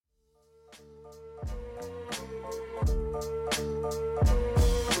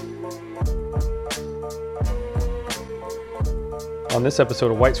On this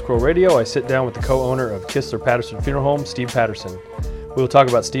episode of White Squirrel Radio, I sit down with the co-owner of Kistler Patterson Funeral Home, Steve Patterson. We will talk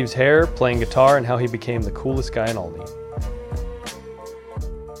about Steve's hair, playing guitar, and how he became the coolest guy in Albany.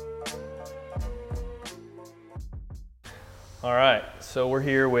 All right, so we're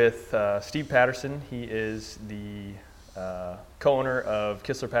here with Steve Patterson. He is the co-owner of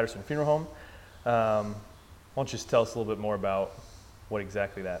Kistler Patterson Funeral Home. Why don't you just tell us a little bit more about what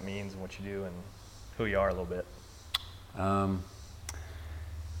exactly that means and what you do and who you are a little bit.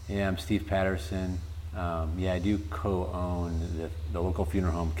 I'm Steve Patterson. I do co-own the local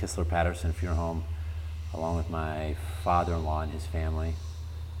funeral home, Kistler Patterson Funeral Home, along with my father-in-law and his family.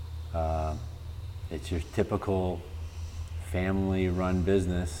 It's your typical family-run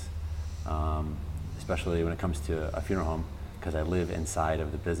business, especially when it comes to a funeral home, because I live inside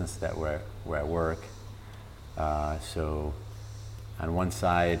of the business where I work. So on one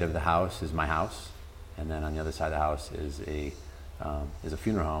side of the house is my house, and then on the other side of the house is a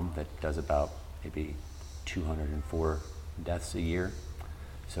funeral home that does about maybe 204 deaths a year.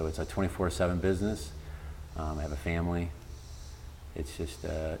 So it's a 24/7 business. I have a family. It's just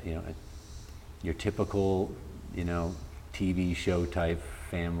your typical TV show type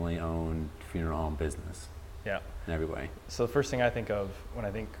family-owned funeral home business. Yeah. In every way. So the first thing I think of when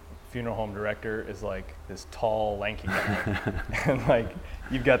I think funeral home director is like this tall, lanky guy, and like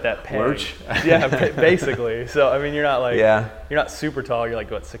you've got that peg. Lurch? Yeah, basically. So I mean, you're not like you're not super tall. You're like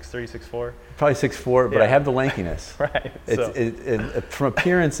what, 6'3", 6'4"? Probably 6'4", but I have the lankiness. Right. From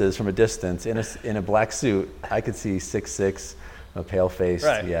appearances, from a distance, in a black suit, I could see 6'6". A pale face,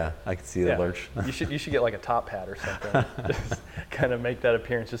 right. Yeah, I can see the lurch. You should get like a top hat or something, just kind of make that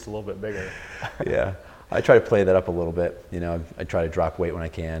appearance just a little bit bigger. Yeah, I try to play that up a little bit. I try to drop weight when I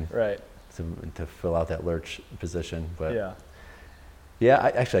can, right, to fill out that lurch position. But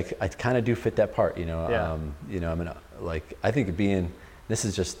I kind of do fit that part. I think this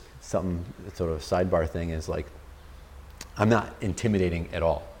is just something sort of sidebar thing is like, I'm not intimidating at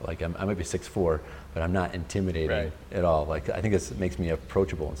all. Like I might be 6'4", but I'm not intimidating at all. Like I think it makes me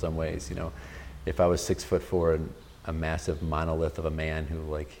approachable in some ways. If I was 6'4" and a massive monolith of a man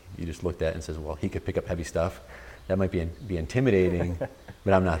who you just looked at and says, well, he could pick up heavy stuff, that might be intimidating,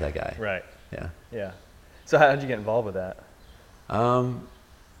 but I'm not that guy. Right. Yeah. Yeah. So how did you get involved with that? I'm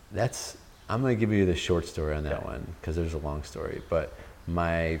going to give you the short story on that one because there's a long story. But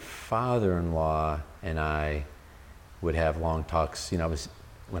my father-in-law and I would have long talks,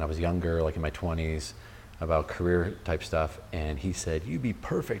 when I was younger, like in my 20s, about career type stuff. And he said, you'd be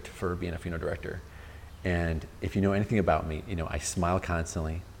perfect for being a funeral director. And if you know anything about me, I smile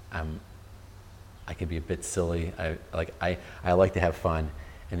constantly. I can be a bit silly. I like to have fun.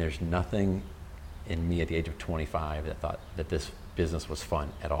 And there's nothing in me at the age of 25 that thought that this business was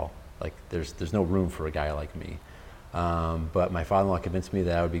fun at all. Like there's no room for a guy like me. But my father-in-law convinced me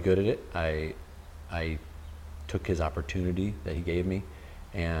that I would be good at it. I took his opportunity that he gave me,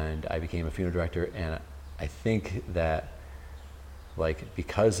 and I became a funeral director. And I think that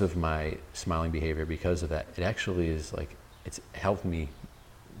because of my smiling behavior, because of that, it actually is it's helped me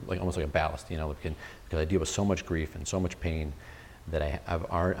almost like a ballast, because I deal with so much grief and so much pain that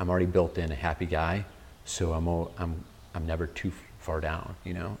I'm already built in a happy guy, so I'm never too far down,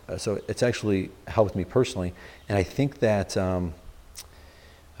 So it's actually helped me personally, and I think that and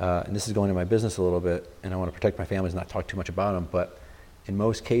this is going into my business a little bit, and I want to protect my families and not talk too much about them, but in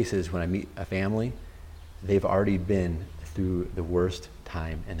most cases when I meet a family, they've already been through the worst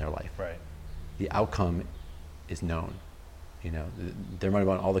time in their life. Right. The outcome is known. They might have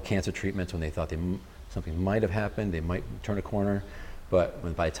gone all the cancer treatments when they thought something might have happened, they might turn a corner, but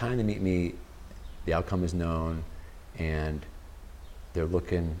by the time they meet me, the outcome is known, and they're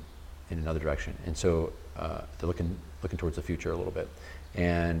looking in another direction. And so they're looking towards the future a little bit.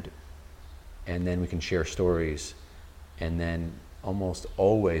 And then we can share stories, and then almost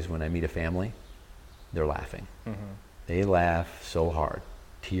always when I meet a family, they're laughing. Mm-hmm. They laugh so hard,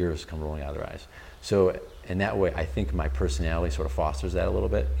 tears come rolling out of their eyes. So in that way, I think my personality sort of fosters that a little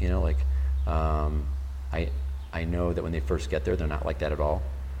bit. I know that when they first get there, they're not like that at all.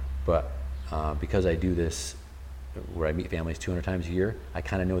 But because I do this, where I meet families 200 times a year, I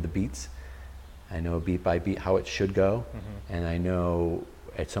kind of know the beats. I know beat by beat how it should go, and I know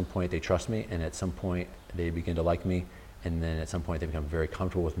at some point they trust me, and at some point they begin to like me, and then at some point they become very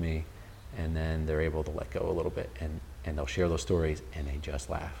comfortable with me, and then they're able to let go a little bit, and they'll share those stories, and they just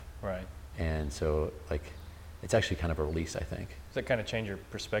laugh. Right. And so it's actually kind of a release, I think. Does that kind of change your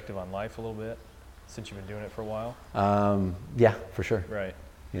perspective on life a little bit since you've been doing it for a while? Yeah, for sure. Right.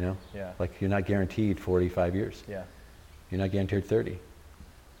 You're not guaranteed 45 years. Yeah. You're not guaranteed 30.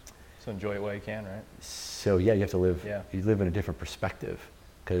 So enjoy it while you can, right? So yeah, you have to live. Yeah. You live in a different perspective,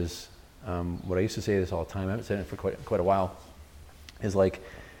 because what I used to say this all the time. I haven't said it for quite a while. Is like,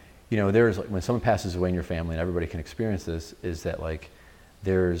 you know, there's like when someone passes away in your family, and everybody can experience this. Is that like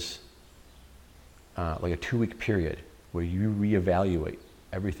there's like a 2-week period where you reevaluate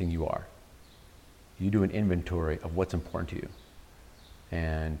everything you are. You do an inventory of what's important to you,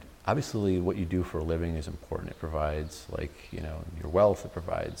 and obviously what you do for a living is important. It provides like, you know, your wealth. It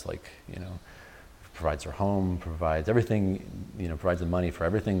provides like, you know, provides your home, provides everything, you know, provides the money for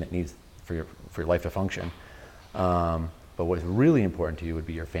everything that needs for your life to function. But what's really important to you would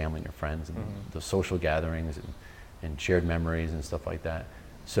be your family and your friends and the social gatherings and shared memories and stuff like that.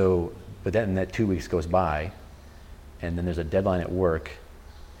 So, but then that 2 weeks goes by, and then there's a deadline at work,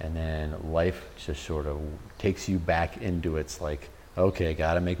 and then life just sort of takes you back into its like, okay,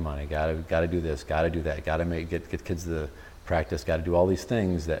 gotta make money, gotta do this, gotta do that, gotta get kids to practice, gotta do all these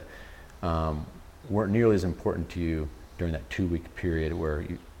things that weren't nearly as important to you during that 2-week period where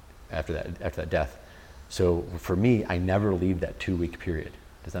you, after that death. So for me, I never leave that 2-week period.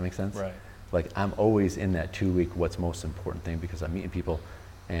 Does that make sense? Right. Like I'm always in that 2-week what's most important thing, because I'm meeting people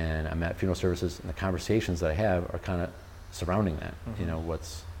and I'm at funeral services, and the conversations that I have are kind of surrounding that. You know,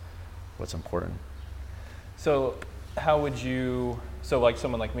 what's important. So how would you, so like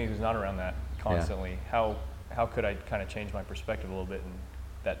someone like me who's not around that constantly, how could I kind of change my perspective a little bit in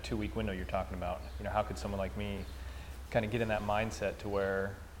that 2-week window you're talking about? You know, how could someone like me kind of get in that mindset to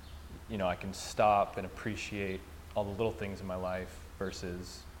where, you know, I can stop and appreciate all the little things in my life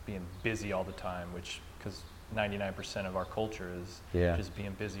versus being busy all the time, which, because 99% of our culture is just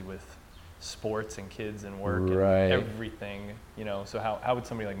being busy with sports and kids and work and everything, you know. So how would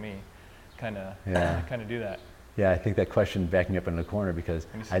somebody like me kind of do that? Yeah, I think that question backed me up in the corner, because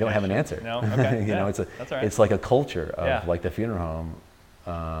I don't have an answer. No, okay. You know, that's all right. It's like a culture of like the funeral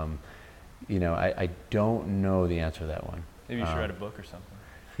home. You know, I don't know the answer to that one. Maybe you should write a book or something.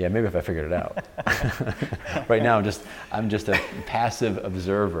 Yeah, maybe if I figured it out. Right now, I'm just a passive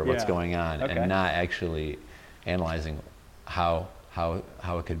observer of what's going on, and not actually analyzing how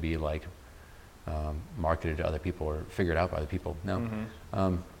it could be like marketed to other people or figured out by other people. No.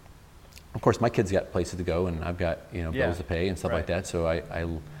 Of course, my kids got places to go, and I've got, you know, bills to pay and stuff like that. So I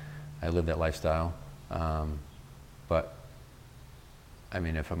live that lifestyle. But I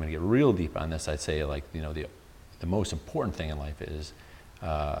mean, if I'm going to get real deep on this, I'd say like, you know, the most important thing in life is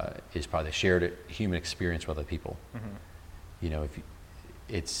probably the shared human experience with other people. You know, if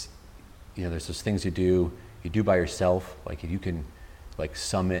it's, you know, there's those things you do by yourself. Like if you can like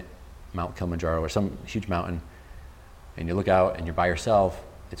summit Mount Kilimanjaro or some huge mountain, and you look out and you're by yourself,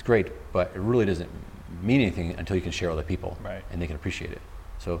 it's great, but it really doesn't mean anything until you can share with other people, and they can appreciate it.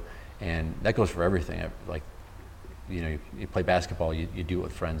 So, and that goes for everything. Like, you know, you play basketball, you do it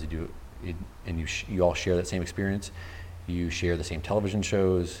with friends, and you all share that same experience. You share the same television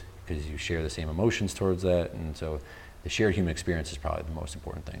shows because you share the same emotions towards that, and so the shared human experience is probably the most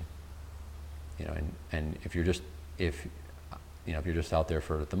important thing. You know, and if you're just out there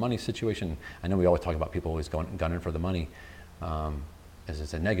for the money situation, I know we always talk about people always gunning for the money. As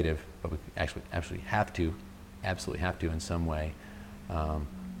it's a negative, but we actually absolutely have to in some way.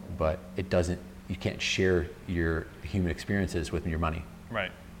 But it doesn't, you can't share your human experiences with your money.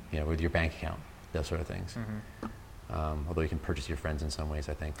 Right. You know, with your bank account, those sort of things. Although you can purchase your friends in some ways,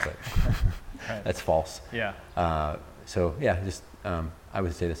 I think, but that's false. Yeah. So yeah, just I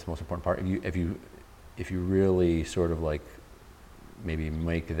would say that's the most important part. If you really sort of like maybe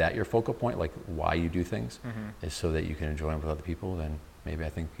make that your focal point, like why you do things, is so that you can enjoy them with other people, then maybe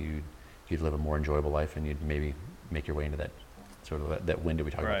I think you'd live a more enjoyable life, and you'd maybe make your way into that sort of that window we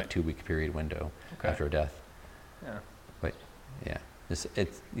talked about, the 2-week period window after a death. Yeah. But yeah,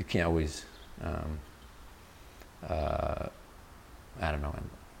 you can't always. I don't know. I'm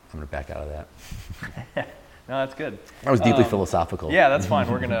going to back out of that. No, that's good. That was deeply philosophical. Yeah, that's fine.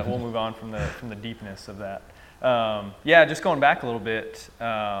 We'll move on from the deepness of that. Yeah, just going back a little bit,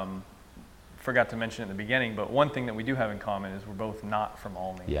 forgot to mention at the beginning, but one thing that we do have in common is we're both not from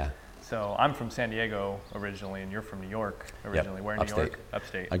Olney. Yeah. So I'm from San Diego originally, and you're from New York originally. Yep. Where in New York?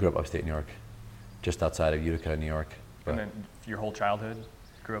 Upstate. I grew up upstate New York, just outside of Utica, New York. And then your whole childhood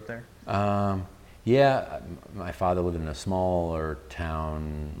grew up there? Yeah, my father lived in a smaller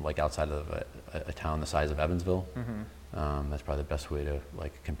town, like outside of a town the size of Evansville. That's probably the best way to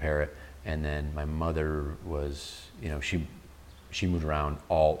like compare it. And then my mother was, you know, she moved around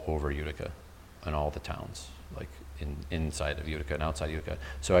all over Utica, and all the towns, like inside of Utica and outside Utica.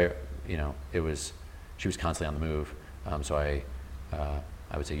 So she was constantly on the move. So I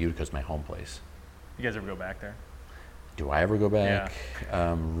would say Utica's my home place. You guys ever go back there? Do I ever go back?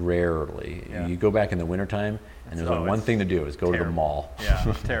 Rarely. Yeah. You go back in the wintertime, and there's only one thing to do is go to the mall. Yeah,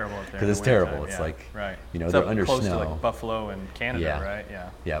 it's terrible up there. Because it's terrible. It's like, right. you know, It's they're up under close snow. to like Buffalo and Canada, right? Yeah.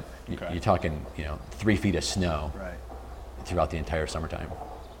 Yep. Okay. You're talking, 3 feet of snow Right. throughout the entire summertime.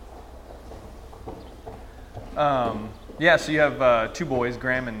 Yeah, so you have 2 boys,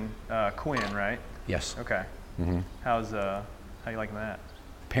 Graham and Quinn, right? Yes. Okay. Mm-hmm. How you liking that?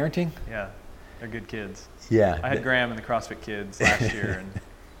 Parenting? Yeah, they're good kids. Yeah. I had Graham in the CrossFit Kids last year, and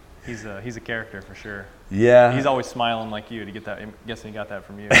he's a character for sure. Yeah. He's always smiling like you. To get that, I'm guessing he got that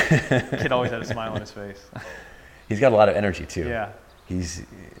from you. Kid always had a smile on his face. He's got a lot of energy too.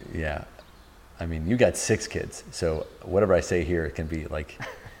 Yeah. I mean, you got 6 kids, so whatever I say here can be like,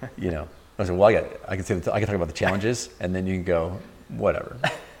 I said, well, I can talk about the challenges, and then you can go, whatever.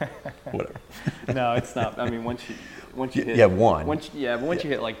 No, it's not. I mean, once you hit one. But once you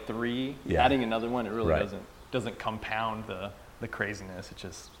hit like 3, adding another one, it really Right. doesn't compound the craziness. It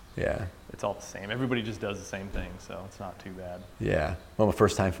just it's all the same. Everybody just does the same thing, so it's not too bad. Yeah. Well, I'm a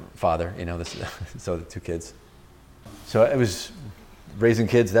first-time father. So the 2 kids. So it was raising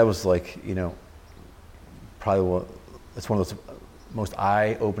kids. That was like, probably it's one of those most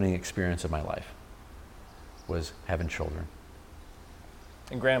eye-opening experience of my life was having children.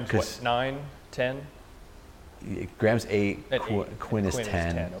 And Graham's what, 9, 10? Graham's 8, At Quinn is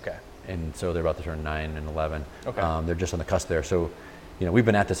 10. Okay. And so they're about to turn 9 and 11. Okay. They're just on the cusp there. So, we've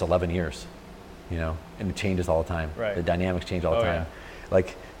been at this 11 years, and it changes all the time. Right. The dynamics change all the time. Yeah.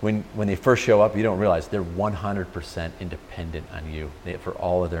 Like when they first show up, you don't realize they're 100% independent on you for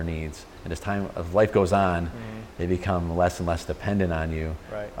all of their needs. And as life goes on, they become less and less dependent on you.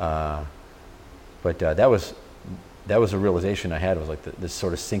 Right. But that was a realization I had. It was like this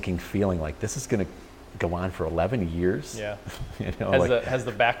sort of sinking feeling, like this is going to go on for 11 years. Yeah. Has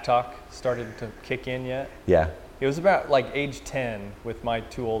the back talk started to kick in yet? Yeah. It was about like age 10 with my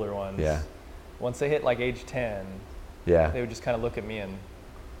 2 older ones. Yeah. Once they hit like age 10, Yeah. they would just kind of look at me and,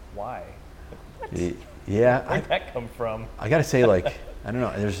 why? What? Yeah. Where'd that come from? I got to say, like, I don't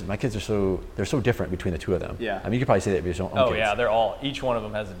know. My kids they're so different between the 2 of them. Yeah. I mean, you could probably say that of your own kids. Oh yeah, each one of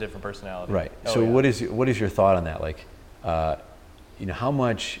them has a different personality. Right. Oh, So yeah. what is your thought on that? Like, how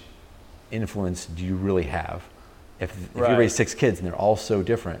much influence do you really have? If you Right. raise 6 kids and they're all so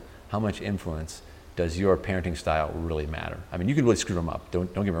different, how much influence does your parenting style really matter? I mean, you can really screw them up.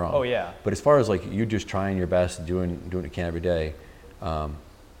 Don't get me wrong. Oh yeah. But as far as like you just trying your best, doing what you can every day,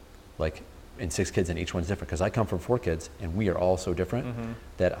 like, and 6 kids and each one's different. Because I come from 4 kids and we are all so different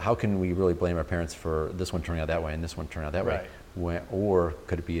that how can we really blame our parents for this one turning out that way and this one turning out that way? Or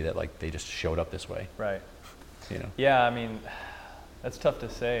could it be that like they just showed up this way? Right. You know? Yeah, I mean, that's tough to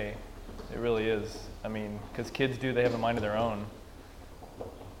say. It really is. I mean, because kids they have a mind of their own.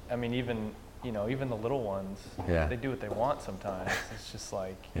 I mean, even the little ones, Yeah. they do what they want sometimes. It's just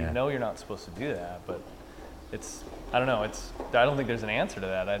like, Yeah. you're not supposed to do that, but I don't know, I don't think there's an answer to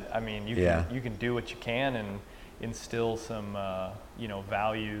that. I mean, you can do what you can and instill some,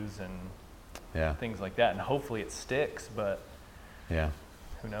 values and things like that, and hopefully it sticks, but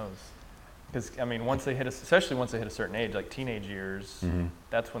who knows? Because, I mean, especially once they hit a certain age, like teenage years,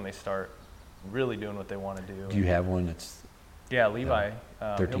 that's when they start really doing what they want to do. Do you have one that's... Yeah, Levi,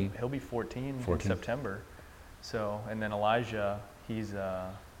 13? he'll be 14 in September. So, and then Elijah, he's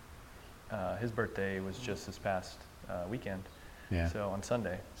his birthday was just this past weekend. Yeah. So on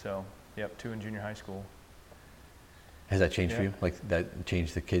Sunday. So, yep, 2 in junior high school. Has that changed for you? Like that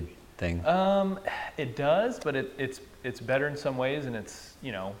changed the kid thing? It does, but it's better in some ways, and it's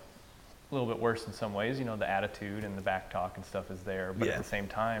a little bit worse in some ways. The attitude and the back talk and stuff is there, but at the same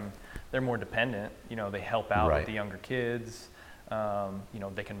time, they're more dependent. They help out with the younger kids.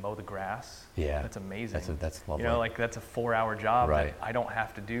 They can mow the grass. Yeah. That's amazing. That's lovely. That's a 4-hour job Right. that I don't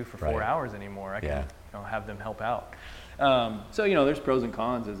have to do for Right. 4 hours anymore. I can Yeah. have them help out. So, there's pros and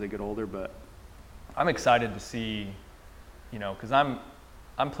cons as they get older, but I'm excited to see, because I'm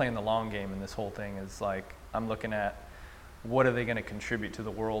playing the long game in this whole thing. Is like, I'm looking at what are they going to contribute to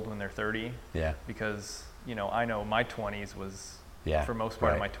the world when they're 30? Yeah. Because, I know my 20s was, for most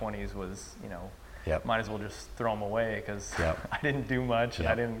part of my 20s was, Yep. might as well just throw them away because Yep. I didn't do much and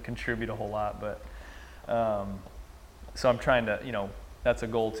I didn't contribute a whole lot. But so I'm trying to, that's a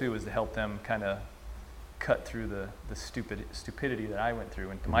goal too, is to help them kind of cut through the stupidity that I went through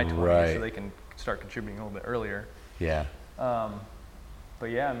into my 20s so they can start contributing a little bit earlier. Yeah.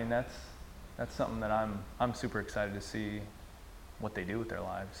 But yeah, I mean, that's something that I'm super excited to see what they do with their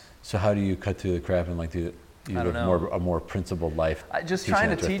lives. So how do you cut through the crap and like you live a more principled life? Just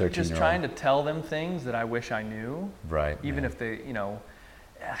trying to tell them things that I wish I knew. Right. Even if they,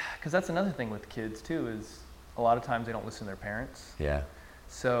 because that's another thing with kids too is a lot of times they don't listen to their parents. Yeah.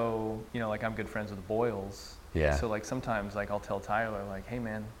 So, like I'm good friends with the Boyles. Yeah. So like sometimes like I'll tell Tyler like, hey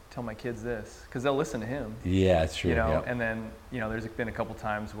man, tell my kids this, because they'll listen to him. Yeah, it's true. Yep. And then, there's been a couple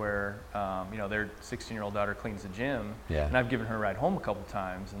times where, their 16-year-old daughter cleans the gym. Yeah. And I've given her a ride home a couple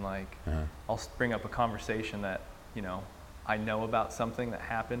times, and like, I'll bring up a conversation that, I know about something that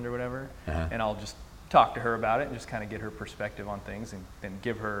happened or whatever, and I'll just talk to her about it and just kind of get her perspective on things, and then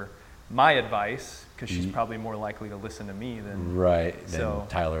give her my advice, because she's probably more likely to listen to me than than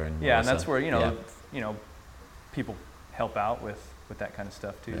Tyler and yeah, Melissa. and that's where people help out with that kind of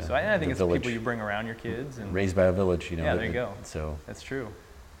stuff too. Yeah. So I think The it's village. the people you bring around your kids, and Raised by a village, Yeah, there you go. So that's true.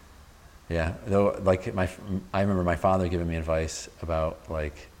 yeah, though, like I remember my father giving me advice about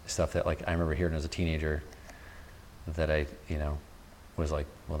like stuff that like I remember hearing as a teenager, that I was like,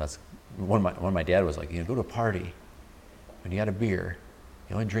 well, that's one of my dad was like, go to a party, when you got a beer,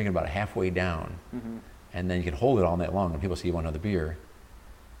 you only drink it about halfway down, and then you can hold it all night long. When people say you want another beer,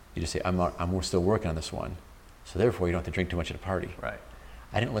 you just say, I'm still working on this one, so therefore you don't have to drink too much at a party. Right.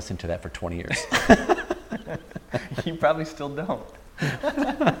 I didn't listen to that for 20 years. You probably still don't.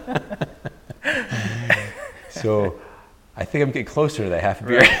 So I think I'm getting closer to that half a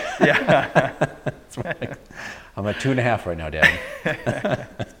beer. Right. Yeah. I'm at 2.5 right now, Dad.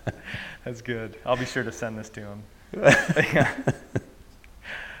 That's good. I'll be sure to send this to him.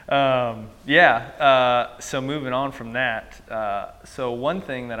 So moving on from that, so one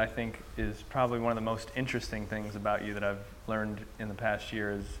thing that I think is probably one of the most interesting things about you that I've learned in the past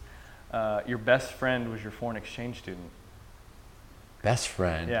year is your best friend was your foreign exchange student. Best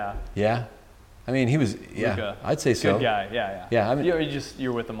friend? Yeah. Yeah? I mean, he was, Luca. I'd say so. Good guy, yeah. Yeah, I mean,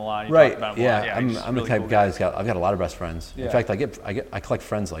 you're with him a lot. You right, talk about him a yeah. lot. I'm really the type cool of guy I've got a lot of best friends. Yeah. In fact, I collect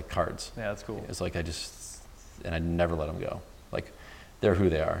friends like cards. Yeah, that's cool. It's like and I never let them go. Like, they're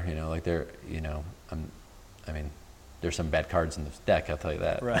who they are, like they're, there's some bad cards in the deck, I'll tell you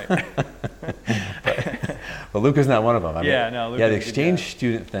that. Right. but Luca's not one of them. Luca's the exchange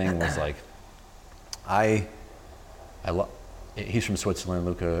student thing was like, he's from Switzerland.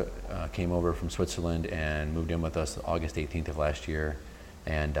 Luca came over from Switzerland and moved in with us August 18th of last year,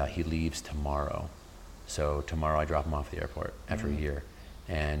 and he leaves tomorrow. So tomorrow I drop him off at the airport after a year,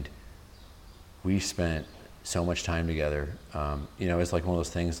 and we spent so much time together. It's like one of those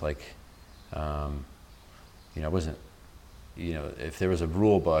things like, it wasn't, if there was a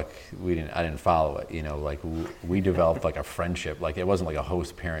rule book, I didn't follow it. Like we developed like a friendship. Like it wasn't like a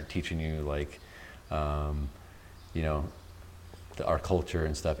host parent teaching you like, our culture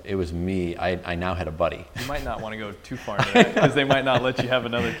and stuff. It was me. I now had a buddy. You might not want to go too far into that, because they might not let you have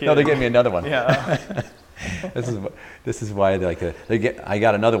another kid. No, they gave me another one. Yeah. This is why I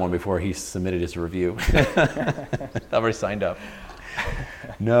got another one before he submitted his review. I've already signed up.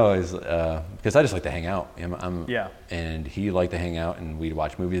 No, because I just like to hang out. And he liked to hang out, and we'd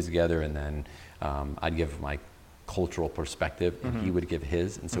watch movies together, and then I'd give my cultural perspective, and he would give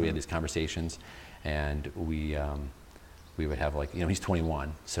his, and so we had these conversations, and we would have like, he's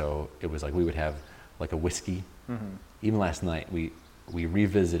 21, so it was like we would have like a whiskey. Even last night, we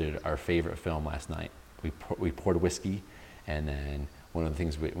revisited our favorite film last night. We poured whiskey, and then one of the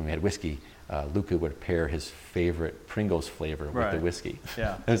things when we had whiskey, Luca would pair his favorite Pringles flavor with the whiskey.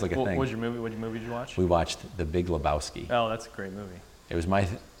 Yeah. It was like a thing. What movie did you watch? We watched The Big Lebowski. Oh, that's a great movie. It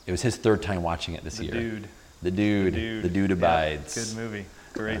was his third time watching it this year. The Dude Abides. Good movie.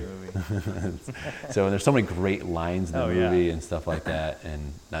 Great movie. So there's so many great lines in the movie and stuff like that,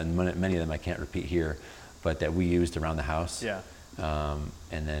 and many of them I can't repeat here, but that we used around the house. Yeah.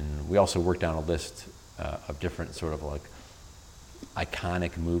 And then we also worked down a list of different sort of like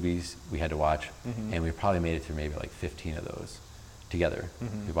iconic movies we had to watch, and we probably made it through maybe like 15 of those together.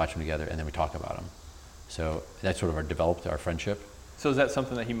 We watch them together, and then we talk about them. So that sort of developed our friendship. So is that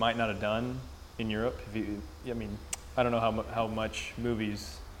something that he might not have done in Europe? I don't know how much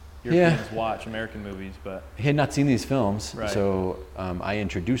movies Europeans watch, American movies, but he had not seen these films, right. So I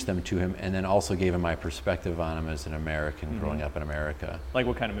introduced them to him, and then also gave him my perspective on him as an American growing up in America. Like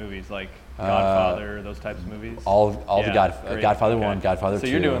what kind of movies? Like Godfather, those types of movies? All the Godfather 1, Godfather 2.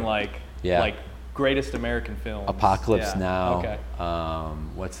 So you're doing like greatest American films. Apocalypse Now. Okay.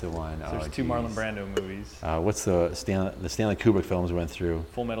 What's the one? So there's two Marlon Brando movies. What's the Stanley Kubrick films we went through?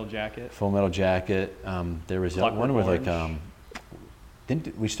 Full Metal Jacket. There was one with like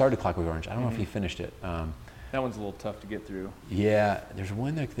we started Clockwork Orange. I don't know if he finished it. That one's a little tough to get through. Yeah, there's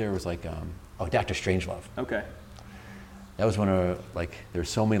one that there was like Dr. Strangelove. Okay. That was one of there's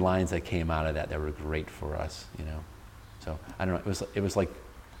so many lines that came out of that were great for us, So I don't know. It was like,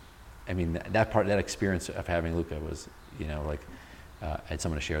 that experience of having Luca was, I had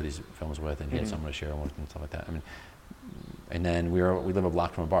someone to share these films with, and he had someone to share them with and stuff like that. I mean, and then we live a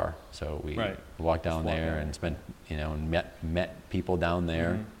block from a bar, so we walked down there and spent, and met people down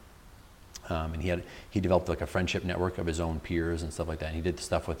there. And he developed like a friendship network of his own peers and stuff like that. And he did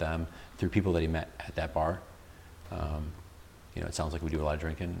stuff with them through people that he met at that bar. It sounds like we do a lot of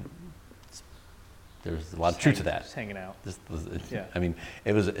drinking. There's a lot of truth to that. Just hanging out. I mean,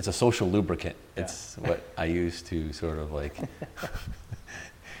 it's a social lubricant. It's what I use to sort of like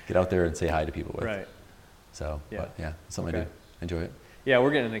get out there and say hi to people with. Right. So, but it's something I do. Enjoy it. Yeah,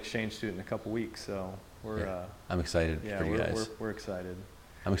 we're getting an exchange student in a couple weeks, so we're. I'm excited for you guys. We're excited.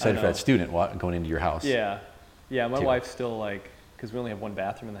 I'm excited for that student going into your house. Yeah. My wife's still like, because we only have one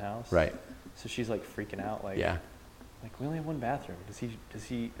bathroom in the house. Right. So she's like freaking out, like. Yeah. Like, we only have one bathroom. Does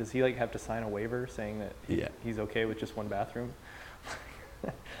he like have to sign a waiver saying that he's okay with just one bathroom?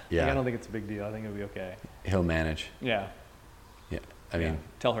 Yeah. I don't think it's a big deal. I think it'll be okay. He'll manage. Yeah. Yeah. I mean,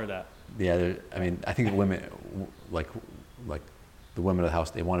 tell her that. Yeah. I think the women, like the women of the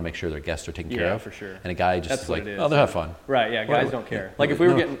house, they want to make sure their guests are taken care of. Yeah, for sure. And a guy just is like, they'll have fun. Right. Yeah. Guys don't care. Like if we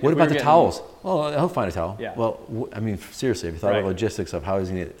were getting. What about the towels? Well, he'll find a towel. Yeah. Well, I mean, seriously, if you thought about logistics of how he's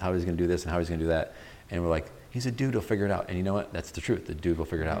going to do this and how he's going to do that, and we're like, he's a dude who'll figure it out. And you know what? That's the truth. The dude will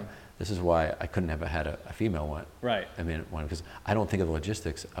figure it out. This is why I couldn't have had a female one. Right. I mean, because I don't think of the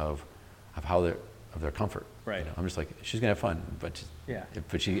logistics of how their comfort. Right. I'm just like, she's gonna have fun, but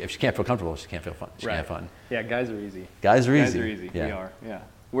if she can't feel comfortable, she can't feel fun. She can't have fun. Yeah, guys are easy. Guys are easy. Yeah. We are. Yeah.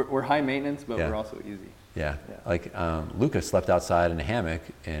 We're high maintenance, but we're also easy. Yeah. Like Lucas slept outside in a hammock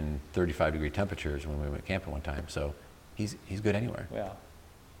in 35-degree temperatures when we went camping one time. So he's good anywhere. Yeah.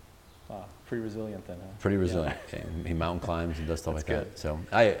 Wow. Pretty resilient then, huh? Pretty resilient. Yeah. He mountain climbs and does stuff like that. So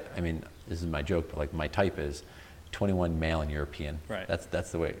I mean, this is my joke, but like my type is 21 male and European. Right.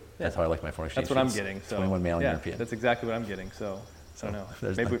 That's the way. That's how I like my foreign exchange. That's what I'm getting. So 21 male and European. That's exactly what I'm getting. So I don't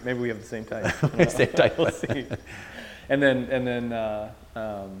know. Maybe we have the same type. Same type. We'll see. And then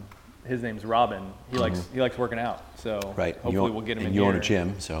his name's Robin. He likes working out. So hopefully we'll get him in here. You own a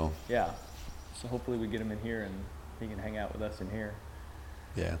gym, so yeah. So hopefully we get him in here and he can hang out with us in here.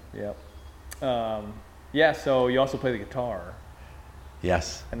 Yeah. Yep. So you also play the guitar.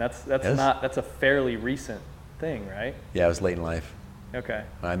 Yes. And that's a fairly recent thing, right? Yeah, it was late in life. Okay.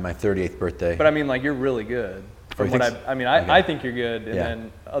 My 38th birthday. But I mean, like, you're really good. I think you're good, and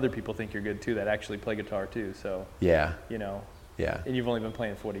then other people think you're good too that actually play guitar too. So yeah. Yeah. And you've only been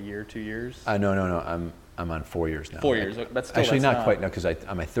playing for what, a year, 2 years? No. I'm on 4 years now. 4 years. Actually, not quite. No, because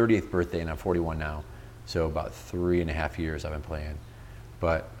on my 38th birthday, and I'm 41 now. So about 3.5 years I've been playing.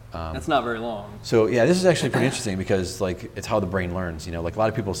 But that's not very long. So yeah, this is actually pretty interesting because like it's how the brain learns. Like a lot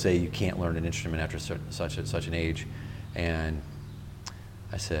of people say you can't learn an instrument after such an age, and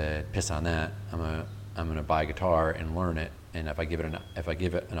I said, piss on that. I'm gonna buy a guitar and learn it, and if I give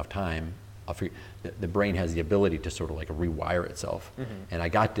it enough time, I'll figure. The brain has the ability to sort of like rewire itself, and I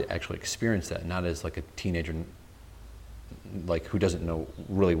got to actually experience that, not as like a teenager, like who doesn't know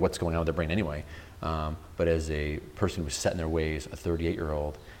really what's going on with their brain anyway, but as a person who's set in their ways, a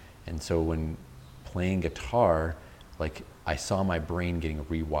 38-year-old. And so when playing guitar, like I saw my brain getting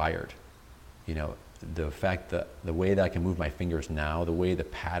rewired. The fact that the way that I can move my fingers now, the way the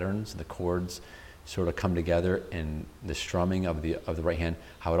patterns, the chords sort of come together, and the strumming of the right hand,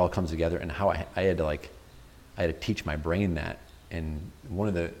 how it all comes together, and how I had to teach my brain that. And one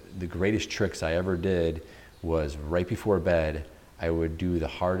of the greatest tricks I ever did was right before bed, I would do the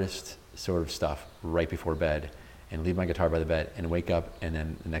hardest sort of stuff right before bed and leave my guitar by the bed and wake up, and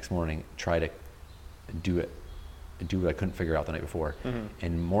then the next morning try to do what I couldn't figure out the night before.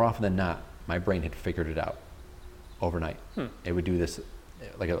 And more often than not, my brain had figured it out overnight. It would do this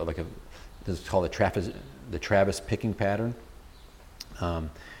this is called the Travis picking pattern.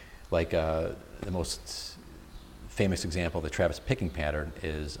 The most famous example of the Travis picking pattern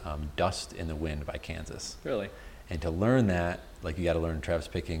is Dust in the Wind by Kansas. Really? And to learn that, like you got to learn Travis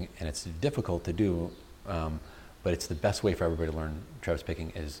picking, and it's difficult to do, but it's the best way for everybody to learn Travis picking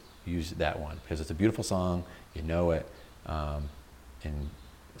is use that one, because it's a beautiful song, you know it, and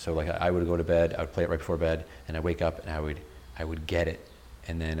so like I would go to bed, I would play it right before bed, and I'd wake up and I would get it,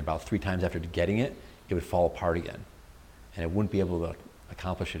 and then about 3 times after getting it, it would fall apart again, and I wouldn't be able to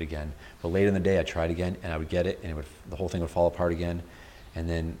accomplish it again. But later in the day, I'd try it again, and I would get it, and the whole thing would fall apart again, and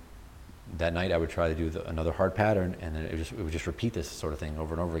then that night I would try to do another hard pattern, and then it would just repeat this sort of thing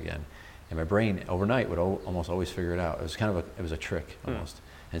over and over again. And my brain overnight would almost always figure it out. It was it was a trick almost.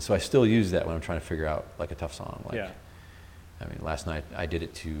 And so I still use that when I'm trying to figure out like a tough song. I mean, last night I did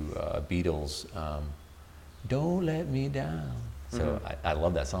it to Beatles, Don't Let Me Down. So I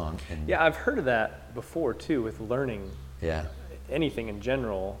love that song. And yeah, I've heard of that before too with learning. Yeah. anything in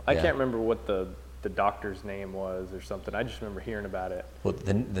general. I can't remember what the doctor's name was or something. I just remember hearing about it. Well,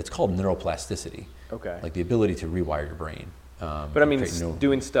 then that's called neuroplasticity. Okay. Like the ability to rewire your brain. But I mean,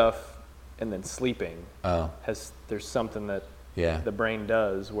 doing stuff and then sleeping, there's something that the brain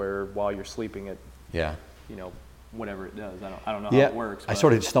does where while you're sleeping it, whatever it does. I don't know how it works. I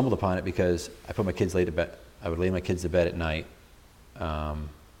sort of stumbled upon it because I put my kids late to bed. I would lay my kids to bed at night, and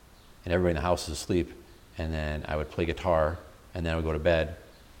everybody in the house is asleep, and then I would play guitar, and then I would go to bed,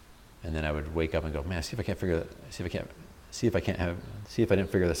 and then I would wake up and go, man, see if I didn't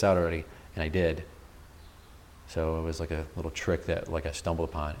figure this out already, and I did. So it was like a little trick that like I stumbled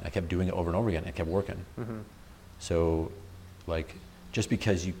upon. I kept doing it over and over again. It kept working. Mm-hmm. So like just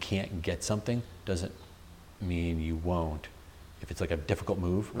because you can't get something doesn't mean you won't. If it's like a difficult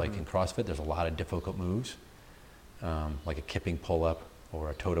move, like in CrossFit, there's a lot of difficult moves, like a kipping pull-up or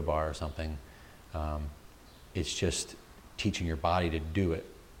a toe to bar or something. It's just teaching your body to do it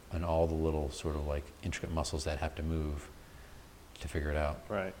and all the little sort of like intricate muscles that have to move to figure it out.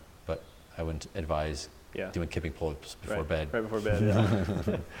 Right. But I wouldn't advise doing kipping pull-ups before bed. Right before bed, yeah.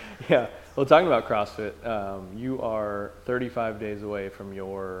 Yeah. Well, talking about CrossFit, you are 35 days away from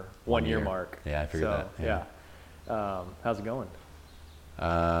your 1 year mark. Yeah, I figured that. Yeah. How's it going?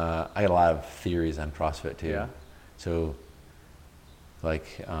 I got a lot of theories on CrossFit too. Yeah. So,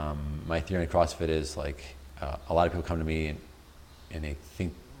 like, my theory on CrossFit is like, a lot of people come to me and they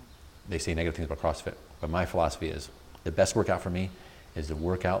say negative things about CrossFit. But my philosophy is the best workout for me is the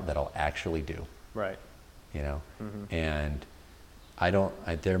workout that I'll actually do. Right. You know, and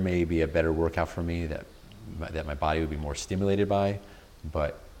there may be a better workout for me that my body would be more stimulated by,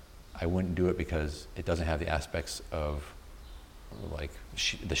 but I wouldn't do it because it doesn't have the aspects of like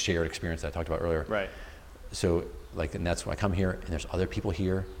the shared experience that I talked about earlier. Right. So like, and that's when I come here and there's other people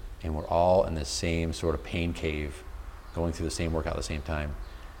here and we're all in the same sort of pain cave going through the same workout at the same time.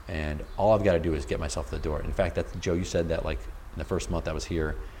 And all I've got to do is get myself to the door. In fact, Joe, you said that like in the first month I was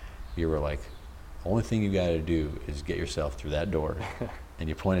here, you were like, the only thing you got to do is get yourself through that door. And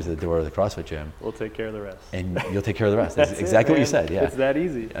you pointed to the door of the CrossFit gym. We'll take care of the rest. And you'll take care of the rest. That's exactly what you said. Yeah. It's that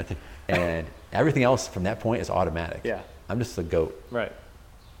easy. And everything else from that point is automatic. Yeah. I'm just the goat. Right.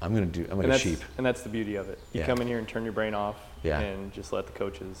 I'm going to go sheep. And that's the beauty of it. You come in here and turn your brain off and just let the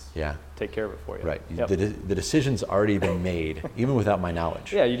coaches take care of it for you. Right. Yep. The decision's already been made, even without my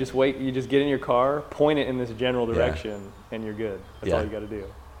knowledge. Yeah, you just wait. You just get in your car, point it in this general direction, and you're good. That's all you got to do.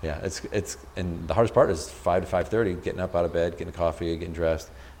 Yeah, and the hardest part is 5 to 5:30, getting up out of bed, getting coffee, getting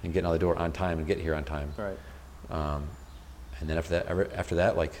dressed, and getting out the door on time and getting here on time. Right. And then after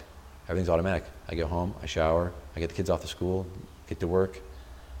that, like everything's automatic. I go home, I shower, I get the kids off to school, get to work.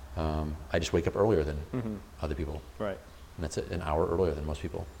 I just wake up earlier than other people. Right. And that's it, an hour earlier than most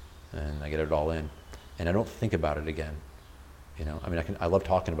people, and I get it all in, and I don't think about it again. You know, I mean, I love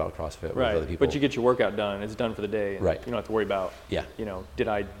talking about CrossFit with other people. But you get your workout done. It's done for the day. And right. You don't have to worry about. Yeah. You know, did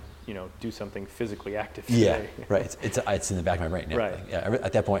I, do something physically active today? Yeah. Right. It's in the back of my brain. Right. Yeah.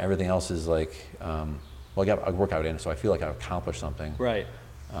 At that point, everything else is like, well, I got a workout in, so I feel like I've accomplished something. Right.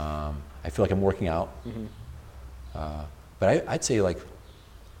 I feel like I'm working out. But I'd say like,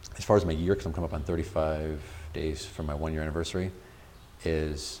 as far as my year, because I'm coming up on 35 days from my 1 year anniversary,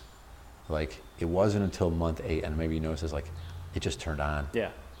 is like it wasn't until month 8, and maybe you notice is like it just turned on. Yeah.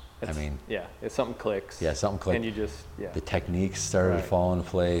 It's something clicks. Yeah, something clicked. And you just the techniques started to fall into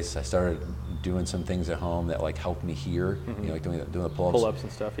place. I started doing some things at home that like helped me here. Like doing the pull-ups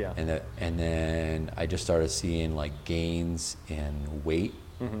and stuff. Yeah. And then I just started seeing like gains in weight,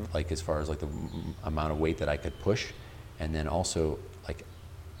 like as far as like the amount of weight that I could push, and then also like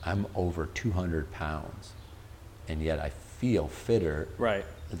I'm over 200 pounds, and yet I feel fitter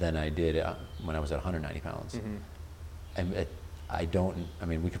than I did when I was at 190 pounds. And I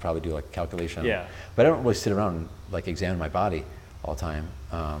mean, we could probably do like a calculation. Yeah. But I don't really sit around and like examine my body all the time,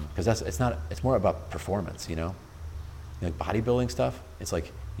 because it's more about performance, Like bodybuilding stuff, it's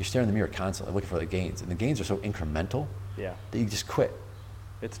like you're staring in the mirror constantly looking for the gains, and the gains are so incremental that you just quit.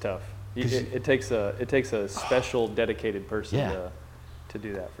 It's tough. It takes a special dedicated person to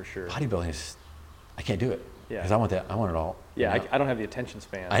do that for sure. Bodybuilding I can't do it. Yeah. Because I want it all. Yeah, I don't have the attention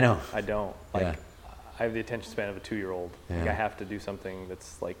span. I know. I don't. I have the attention span of a 2-year-old. Yeah. Like I have to do something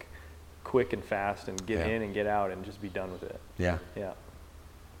that's like quick and fast and get in and get out and just be done with it. Yeah. Yeah.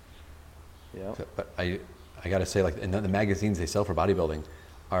 Yeah. So, but I got to say, like, and the magazines they sell for bodybuilding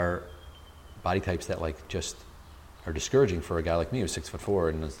are body types that like just are discouraging for a guy like me who's 6'4"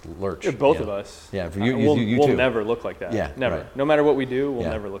 and is lurch. Both of us. Yeah, for you too. We'll never look like that. Yeah, never. Right. No matter what we do, we'll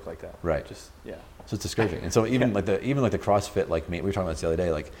never look like that. Right. So it's discouraging. And so even like the CrossFit, like we were talking about this the other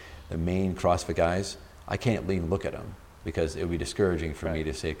day, like the main CrossFit guys, I can't even look at them because it would be discouraging for me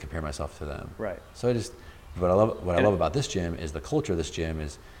to say compare myself to them. Right. So what I love about this gym is the culture of this gym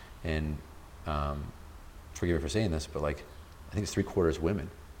is, and forgive me for saying this, but like I think it's 3/4 women.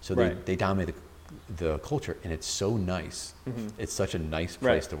 So they dominate the culture, and it's so nice. It's such a nice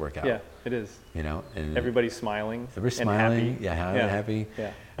place to work out. Yeah, it is. You know, and everybody's smiling. Everybody's smiling. Happy. Happy.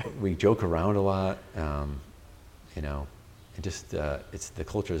 Yeah. We joke around a lot. You know, it just it's the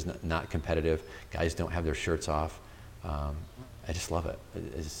culture is not competitive. Guys don't have their shirts off. I just love it.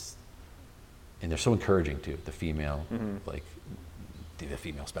 And they're so encouraging too. The female, like the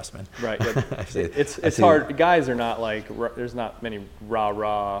female specimen. Right. It's hard. Guys are not like, there's not many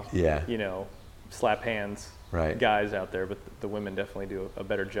rah, you know, slap hands guys out there, but the women definitely do a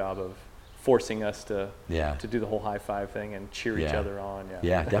better job of forcing us to do the whole high five thing and cheer each other on.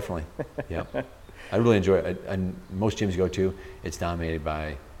 Yeah, definitely. Yep. I really enjoy it. And most gyms you go to, it's dominated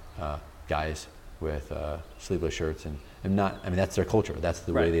by guys with sleeveless shirts, and not. I mean, that's their culture. That's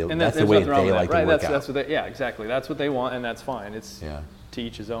the way they. That's the way they like to work out. That's what they. Yeah, exactly. That's what they want, and that's fine. It's to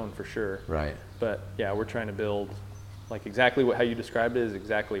each his own for sure. Right. But yeah, we're trying to build, like exactly how you described it is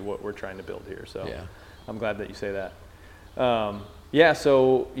exactly what we're trying to build here. So I'm glad that you say that. Yeah.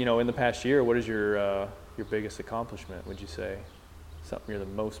 So you know, in the past year, what is your biggest accomplishment? Would you say something you're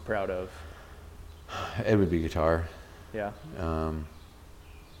the most proud of? It would be guitar. Yeah.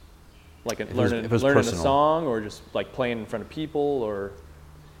 Like learning a song, or just like playing in front of people, or?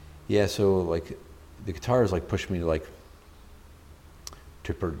 Yeah, so like the guitar has like pushed me to like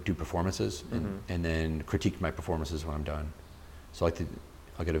to do performances and then critique my performances when I'm done. So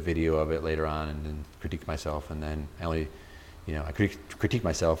I'll get a video of it later on and then critique myself, and then I critique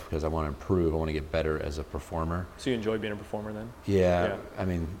myself because I want to improve. I want to get better as a performer. So you enjoy being a performer then? Yeah. I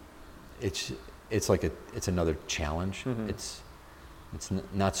mean, it's like it's another challenge. It's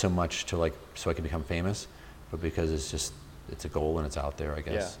not so much to like so I can become famous, but because it's a goal and it's out there, I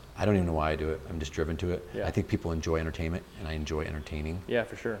guess. I don't even know why I do it. I'm just driven to it. I think people enjoy entertainment, and I enjoy entertaining. Yeah,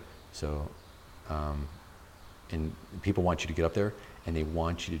 for sure. So, and people want you to get up there, and they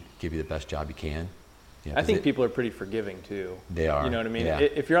want you to give you the best job you can. You know, I think people are pretty forgiving too. They are. You know what I mean? Yeah.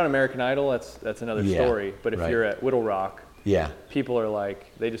 If you're on American Idol, that's another story. But if you're at Whittle Rock, people are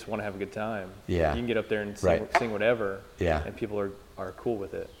like, they just want to have a good time. Yeah. You can get up there and sing whatever. Yeah. And people are cool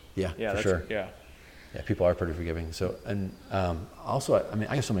with it. Yeah, for sure. Yeah. Yeah, people are pretty forgiving. So, and also, I mean,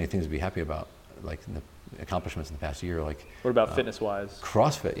 I have so many things to be happy about, like in the accomplishments in the past year. Like, what about fitness-wise?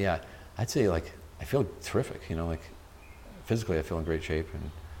 CrossFit, yeah. I'd say like I feel terrific. You know, like physically, I feel in great shape,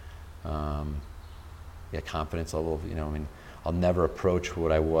 and confidence level. You know, I mean, I'll never approach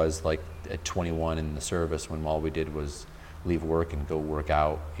what I was like at 21 in the service when all we did was leave work and go work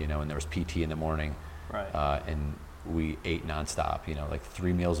out. You know, and there was PT in the morning, right? And we ate nonstop. You know, like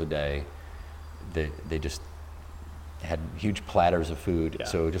 3 meals a day. They just had huge platters of food. Yeah.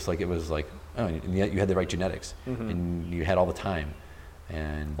 So just like it was like, and yet you had the right genetics, and you had all the time,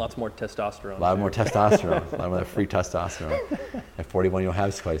 and lots more testosterone. A lot more testosterone, a lot more free testosterone. At 41, you don't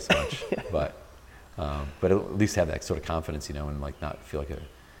have quite as much, but at least have that sort of confidence, you know, and like not feel like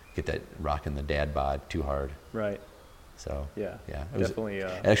get that rocking the dad bod too hard. Right. So yeah, it definitely.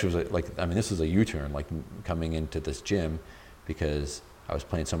 It actually was like, I mean, this was a U-turn, like coming into this gym, because I was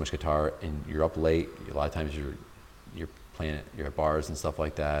playing so much guitar, and you're up late. A lot of times you're playing you're at bars and stuff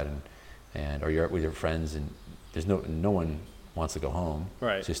like that, or you're with your friends, and there's no one wants to go home.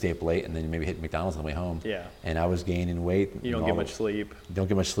 Right. So you stay up late, and then you maybe hit McDonald's on the way home. Yeah. And I was gaining weight. You don't get much sleep. Don't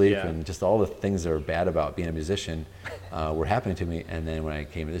get much sleep, and just all the things that are bad about being a musician were happening to me. And then when I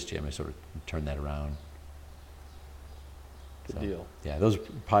came to this gym, I sort of turned that around. Good deal. Yeah, those are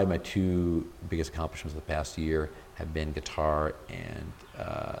probably my 2 biggest accomplishments of the past year. Have been guitar and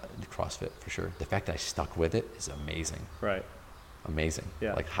the CrossFit for sure. The fact that I stuck with it is amazing. Right. Amazing.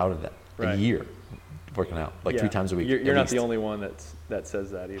 Yeah. Like how did that a year working out like 3 times a week? You're not the only one that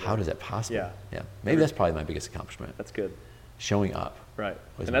says that either. How is that possible? Yeah. Maybe that's probably my biggest accomplishment. That's good. Showing up. Right.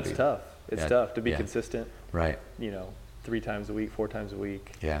 And that's tough. It's tough to be consistent. Right. You know, 3 times a week, 4 times a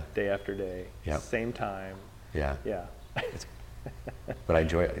week. Yeah. Day after day. Yeah. Same time. Yeah. Yeah. But I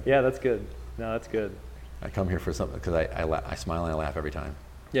enjoy it. Yeah, that's good. No, that's good. I come here for something because I smile and I laugh every time.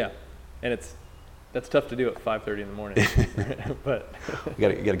 Yeah, and that's tough to do at 5:30 in the morning, but you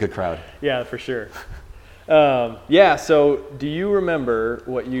got a good crowd. Yeah, for sure. Yeah. So, do you remember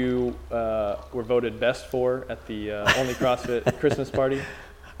what you were voted best for at the Only CrossFit Christmas party?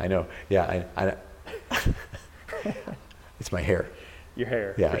 I know. Yeah. I it's my hair. Your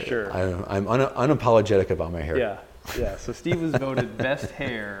hair. Yeah. For sure. I'm unapologetic about my hair. Yeah. Yeah. So Steve was voted best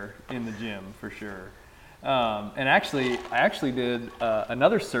hair in the gym for sure. And I actually did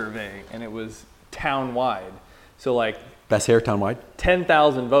another survey, and it was town-wide. So like Best hair town-wide?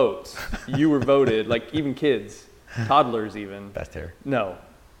 10,000 votes. You were voted, like even kids, toddlers even. Best hair. No.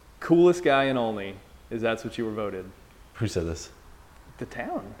 Coolest guy in Olney that's what you were voted. Who said this? The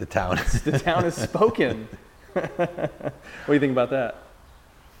town. The town. The town has spoken. What do you think about that?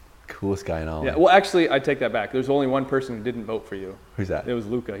 Coolest guy in Olney. Yeah. Well, actually, I take that back. There's only one person who didn't vote for you. Who's that? It was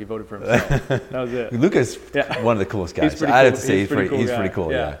Luca. He voted for himself. That was it. Luca's one of the coolest guys. Pretty I'd have cool. to say He's pretty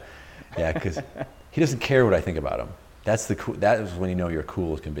cool. Yeah, because he doesn't care what I think about him. That's that is when you know you're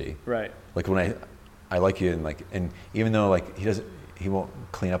cool as can be. Right. Like when I like you and even though like he won't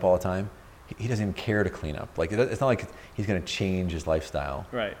clean up all the time, he doesn't even care to clean up. Like it's not like he's going to change his lifestyle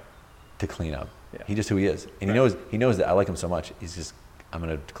Right. to clean up. Yeah. He's just who he is, and he knows that I like him so much. He's just I'm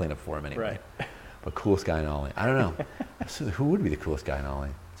going to clean up for him anyway. Right. But coolest guy in Olney. I don't know. So who would be the coolest guy in Olney?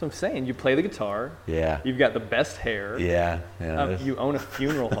 So I'm saying, you play the guitar. Yeah. You've got the best hair. Yeah. You own a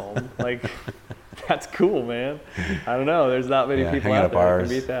funeral home. Like, that's cool, man. I don't know. There's not many people out there who can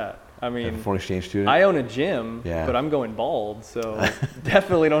beat that. I mean, foreign exchange student. I own a gym, Yeah. but I'm going bald, so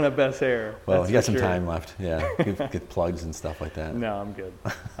definitely don't have best hair. Well, you got for some sure. time left. Yeah. Get plugs and stuff like that. No, I'm good.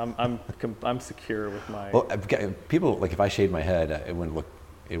 I'm secure with my. Well, people like if I shaved my head, it wouldn't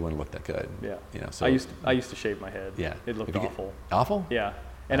look that good. Yeah. You know. So I used to shave my head. Yeah. It looked awful. Awful? Yeah.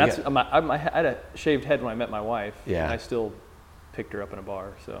 And I had a shaved head when I met my wife. Yeah. And I still picked her up in a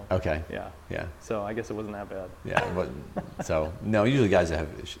bar. So. Okay. Yeah. Yeah. So I guess it wasn't that bad. Yeah. So no, usually guys that have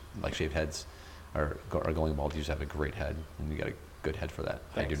like shaved heads are going bald usually have a great head, and you got a good head for that.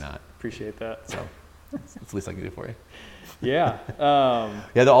 Thanks. I do not. Appreciate that. So it's the least I can do for you. Yeah.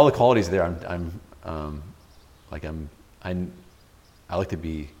 Yeah. All the qualities there.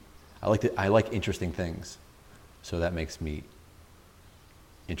 I like interesting things, so that makes me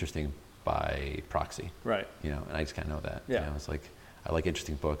interesting by proxy. Right. You know, and I just kind of know that. Yeah. You know, it's like I like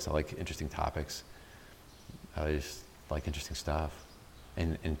interesting books. I like interesting topics. I just like interesting stuff.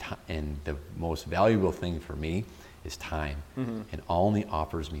 And the most valuable thing for me is time. Mm-hmm. And Olney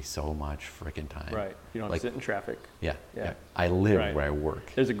offers me so much freaking time. Right. You don't have to sit in traffic. Yeah. Yeah. I live Right. where I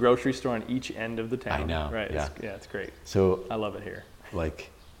work. There's a grocery store on each end of the town. I know. Right. Yeah. It's great. So I love it here. like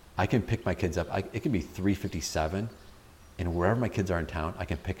I can pick my kids up. It can be 3:57, and wherever my kids are in town, I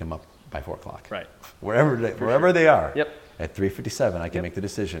can pick them up by 4 o'clock. Right. Wherever they are. Yep. At 3:57, I can Yep. make the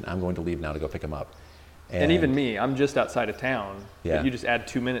decision. I'm going to leave now to go pick them up. And even me, I'm just outside of town. Yeah. But you just add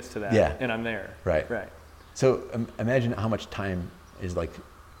 2 minutes to that, Yeah. and I'm there. Right. Right. So imagine how much time is like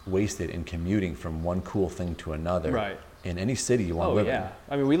wasted in commuting from one cool thing to another. Right. In any city you want to Oh live yeah.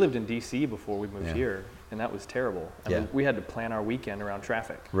 I mean, we lived in D.C. before we moved Yeah. here, and that was terrible. I mean, we had to plan our weekend around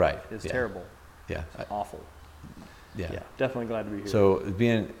traffic. in. Right. It's Yeah. terrible. Yeah. Awful. Yeah. Yeah. Definitely glad to be here. So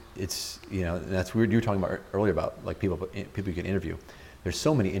it's and that's weird. You were talking about earlier about like people you can interview. There's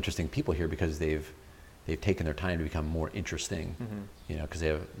so many interesting people here because they've taken their time to become more interesting. Mm-hmm. You know, because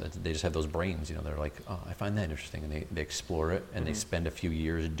they just have those brains. You know, they're like, oh, I find that interesting, and they explore it, and they spend a few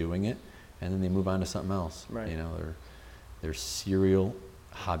years doing it, and then they move on to something else. Right. You know, they're serial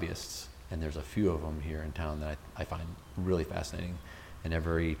hobbyists, and there's a few of them here in town that I find really fascinating. And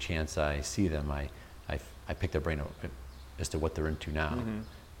every chance I see them, I pick their brain up as to what they're into now. Mm-hmm.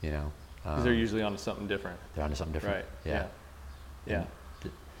 You know, Because they're usually onto something different. they're onto something different. Right. Yeah. Yeah.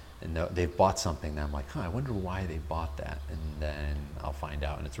 And they've bought something that I'm like, I wonder why they bought that, and then I'll find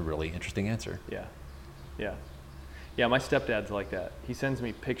out, and it's a really interesting answer. Yeah. Yeah. Yeah, my stepdad's like that. He sends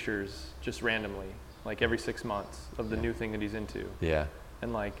me pictures just randomly, like every 6 months, of the new thing that he's into. Yeah.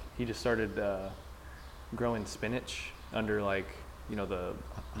 And like he just started growing spinach under like, you know, the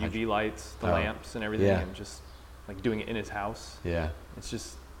UV lights, the lamps and everything, Yeah. and just like doing it in his house. Yeah. It's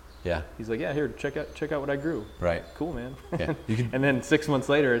just, Yeah. he's like, yeah, here, check out what I grew. Right. Cool, man. Yeah. You can. And then 6 months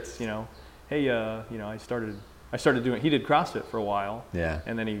later, it's, you know, hey, you know, I started doing, he did CrossFit for a while. Yeah.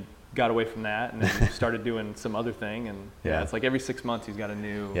 And then he got away from that and then started doing some other thing. And Yeah. it's like every 6 months he's got a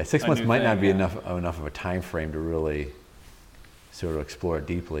new. Yeah. 6 a months new might thing, not be yeah. enough of a time frame to really sort of explore it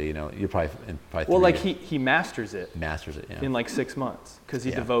deeply. You know, you probably Well, 3 like years, he masters it masters it. Yeah. in like 6 months because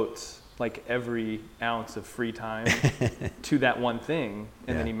he Yeah. devotes like every ounce of free time to that one thing,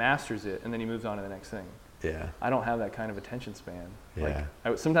 and then Yeah. he masters it, and then he moves on to the next thing. Yeah. I don't have that kind of attention span. Yeah.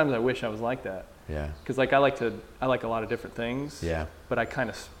 Like, sometimes I wish I was like that. Yeah. Because like I like a lot of different things. Yeah. But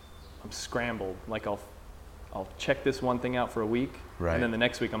I'm scrambled. Like I'll check this one thing out for a week, Right. and then the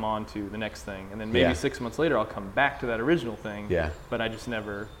next week I'm on to the next thing, and then maybe Yeah. 6 months later I'll come back to that original thing. Yeah. But I just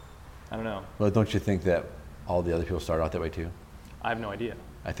never. I don't know. Well, don't you think that all the other people start out that way too? I have no idea.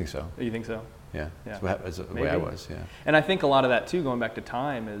 I think so. You think so? Yeah. Yeah. That's the way I Maybe. was. Yeah. And I think a lot of that too, going back to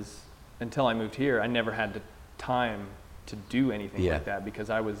time, is until I moved here, I never had the time to do anything Yeah. like that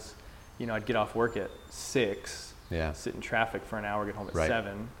because I was, you know, I'd get off work at 6 Yeah. sit in traffic for an hour, get home at Right.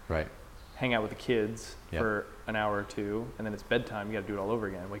 7, Right. hang out with the kids Yep. for an hour or two, and then it's bedtime. You got to do it all over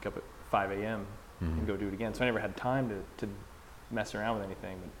again. Wake up at 5 a.m. and go do it again. So I never had time to mess around with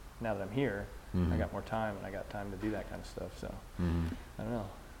anything. But now that I'm here, I got more time, and I got time to do that kind of stuff. So I don't know.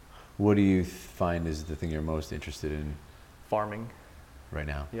 What do you find is the thing you're most interested in Farming. right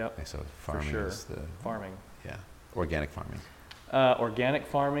now? Yep. Okay, so farming sure. is the Farming. yeah, organic farming. Organic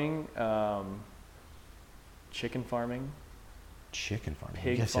farming, chicken farming, Chicken farming.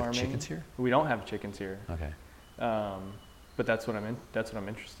 pig you guys farming. have chickens here? We don't have chickens here, Okay. but that's what I'm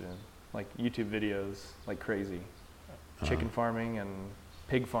interested in. Like YouTube videos, like crazy. Chicken farming and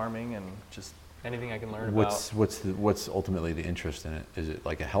pig farming and just anything I can learn about. What's ultimately the interest in it? Is it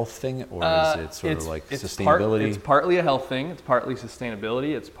like a health thing, or is it sort of like it's sustainability? It's partly a health thing. It's partly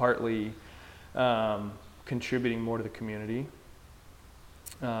sustainability. It's partly contributing more to the community.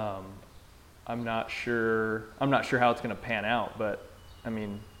 I'm not sure how it's going to pan out, but I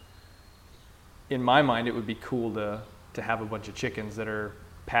mean, in my mind, it would be cool to have a bunch of chickens that are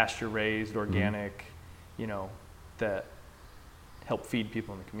pasture raised, organic, that help feed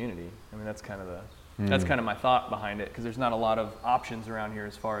people in the community. I mean, that's kind of my thought behind it, because there's not a lot of options around here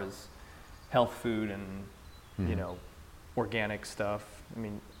as far as health food and organic stuff. I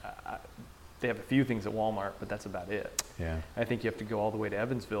mean, they have a few things at Walmart, but that's about it. Yeah. I think you have to go all the way to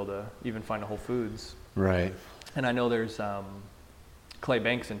Evansville to even find a Whole Foods. Right. And I know there's Clay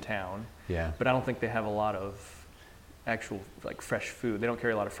Banks in town, Yeah. but I don't think they have a lot of actual like fresh food. They don't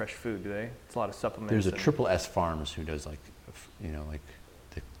carry a lot of fresh food, do they? It's a lot of supplements. There's a and- Triple S Farms who does like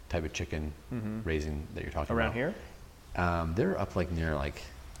the type of chicken raising that you're talking around about. here. They're up like near I want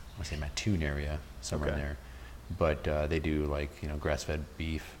to say Mattoon area, somewhere in Okay. there. But they do like grass-fed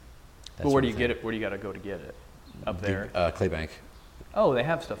beef. that But where sort do of you get thing. it? Where do you got to go to get it? Up there? Clay Bank. Oh, they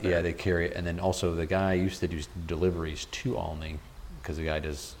have stuff there. Yeah, they carry it, and then also the guy used to do deliveries to Alney, because the guy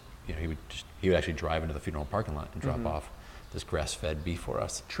does. He would actually drive into the funeral parking lot and drop off this grass-fed beef for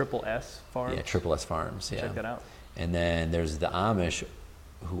us. Triple S Farms. Yeah, Triple S Farms. Yeah. Check that out. And then there's the Amish,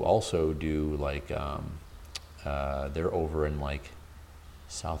 who also do like they're over in like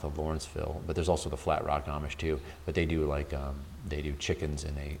south of Lawrenceville, but there's also the Flat Rock Amish too. But they do like they do chickens,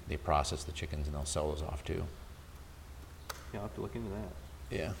 and they process the chickens and they'll sell those off too. Yeah, I'll have to look into that.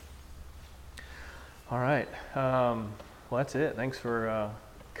 Yeah. All right. Well, that's it. Thanks for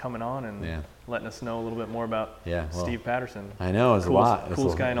coming on and Yeah. letting us know a little bit more about Yeah, well, Steve Patterson. I know it's a Coolest- lot.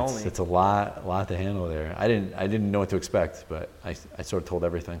 coolest guy in it's, Olney. it's a lot to handle there. I didn't know what to expect, but I sort of told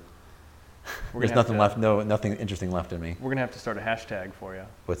everything. We're There's gonna have nothing to- left. No, nothing interesting left in me. We're gonna have to start a hashtag for you.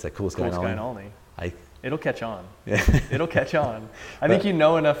 What's that? Coolest guy in Coolest guy in Olney? Olney. It'll catch on. Yeah. It'll catch on. I think you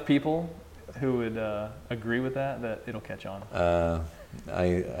know enough people who would agree with that it'll catch on. I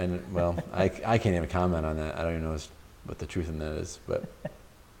can't even comment on that. I don't even know what the truth in that is, but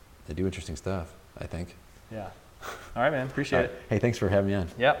they do interesting stuff, I think. Yeah. All right, man. Appreciate All right. it. Hey, thanks for having me on.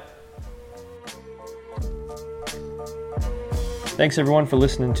 Yep. Thanks everyone for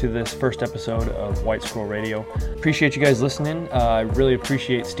listening to this first episode of White Squirrel Radio. Appreciate you guys listening. I really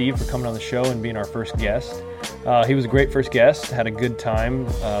appreciate Steve for coming on the show and being our first guest. He was a great first guest, had a good time,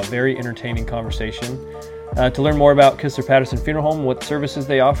 very entertaining conversation. To learn more about Kistler Patterson Funeral Home, what services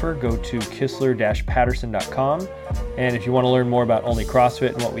they offer, go to kistler-patterson.com. And if you want to learn more about Olney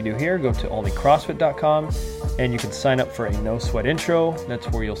CrossFit and what we do here, go to olneycrossfit.com. And you can sign up for a no sweat intro. That's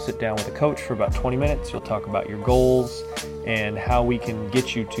where you'll sit down with a coach for about 20 minutes. You'll talk about your goals and how we can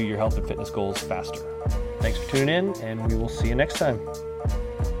get you to your health and fitness goals faster. Thanks for tuning in, and we will see you next time.